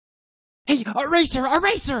Hey, eraser!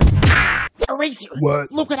 Eraser!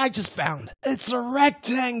 What? Look what I just found. It's a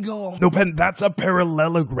rectangle. No, Pen, that's a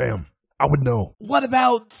parallelogram. I would know. What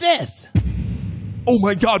about this? Oh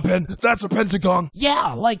my god, Pen, that's a pentagon.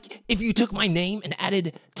 Yeah, like if you took my name and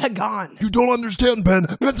added Tagon. You don't understand, Pen.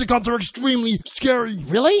 Pentagons are extremely scary.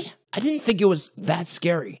 Really? I didn't think it was that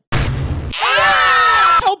scary.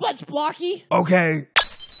 Ah! Help us, Blocky! Okay.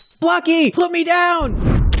 Blocky, put me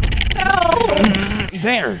down!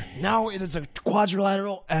 There. Now it is a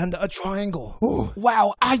quadrilateral and a triangle. Ooh.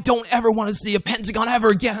 Wow, I don't ever want to see a pentagon ever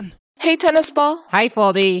again. Hey, tennis ball. Hi,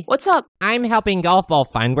 Foldy. What's up? I'm helping Golf Ball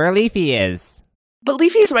find where Leafy is. But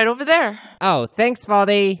Leafy's right over there. Oh, thanks,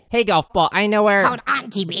 Foldy. Hey, Golf Ball, I know where... Hold on,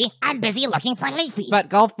 TB. I'm busy looking for Leafy. But,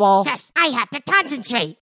 Golf Ball... Shush, I have to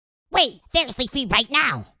concentrate. Wait, there's Leafy right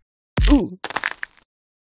now. Ooh.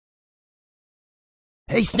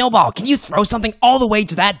 Hey, Snowball, can you throw something all the way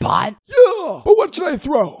to that bot? Yeah, but what should I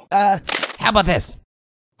throw? How about this?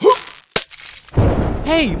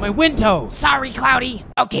 Hey, my window! Sorry, Cloudy.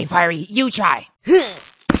 Okay, Fiery, you try.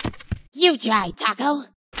 You try, Taco.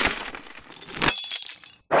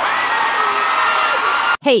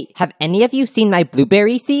 Hey, have any of you seen my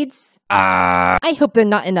blueberry seeds? I hope they're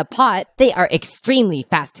not in a pot. They are extremely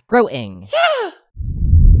fast growing. Yeah!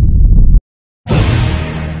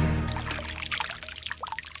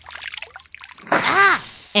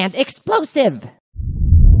 And explosive!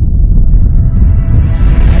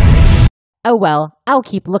 Oh well, I'll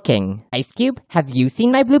keep looking. Ice Cube, have you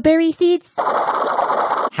seen my blueberry seeds?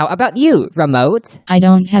 How about you, Remote? I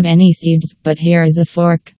don't have any seeds, but here is a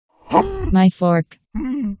fork. My fork.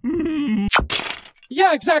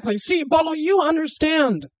 Yeah, exactly. See, Bottle, you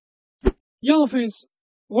understand. Yellowface,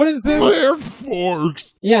 what is this? They're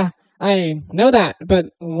forks. Yeah, I know that,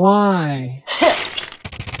 but why?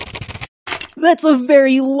 That's a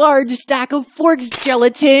very large stack of forks,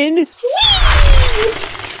 Gelatin!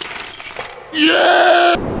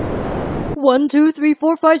 Yeah! 1, 2, 3,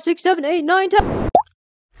 4, 5, 6, 7, 8, 9, 10.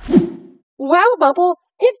 Wow, Bubble!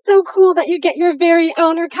 It's so cool that you get your very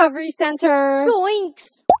own recovery center!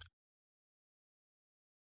 Zoinks!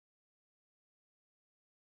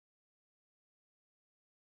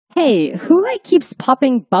 Hey, who keeps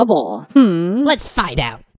popping bubble? Let's find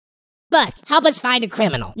out. Look, help us find a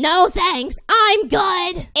criminal. No thanks, I'm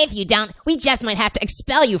good. If you don't, we just might have to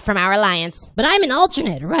expel you from our alliance. But I'm an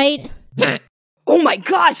alternate, right? Oh my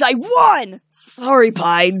gosh, I won! Sorry,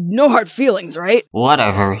 Pie. No hard feelings, right?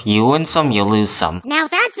 Whatever. You win some, you lose some. Now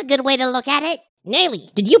that's a good way to look at it.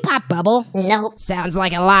 Naily, did you pop bubble? Nope. Sounds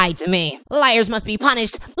like a lie to me. Liars must be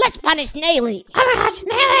punished. Let's punish Naily. Punish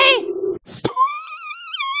Naily! Stop!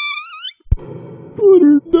 Put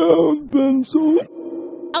her down, Pencil.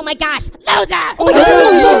 Oh my gosh, loser! Oh my gosh!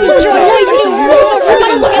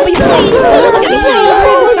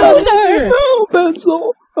 No,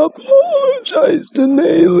 Pencil. Apologize to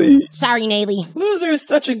Naily. Sorry, Naily. Loser is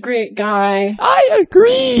such a great guy. I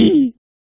agree!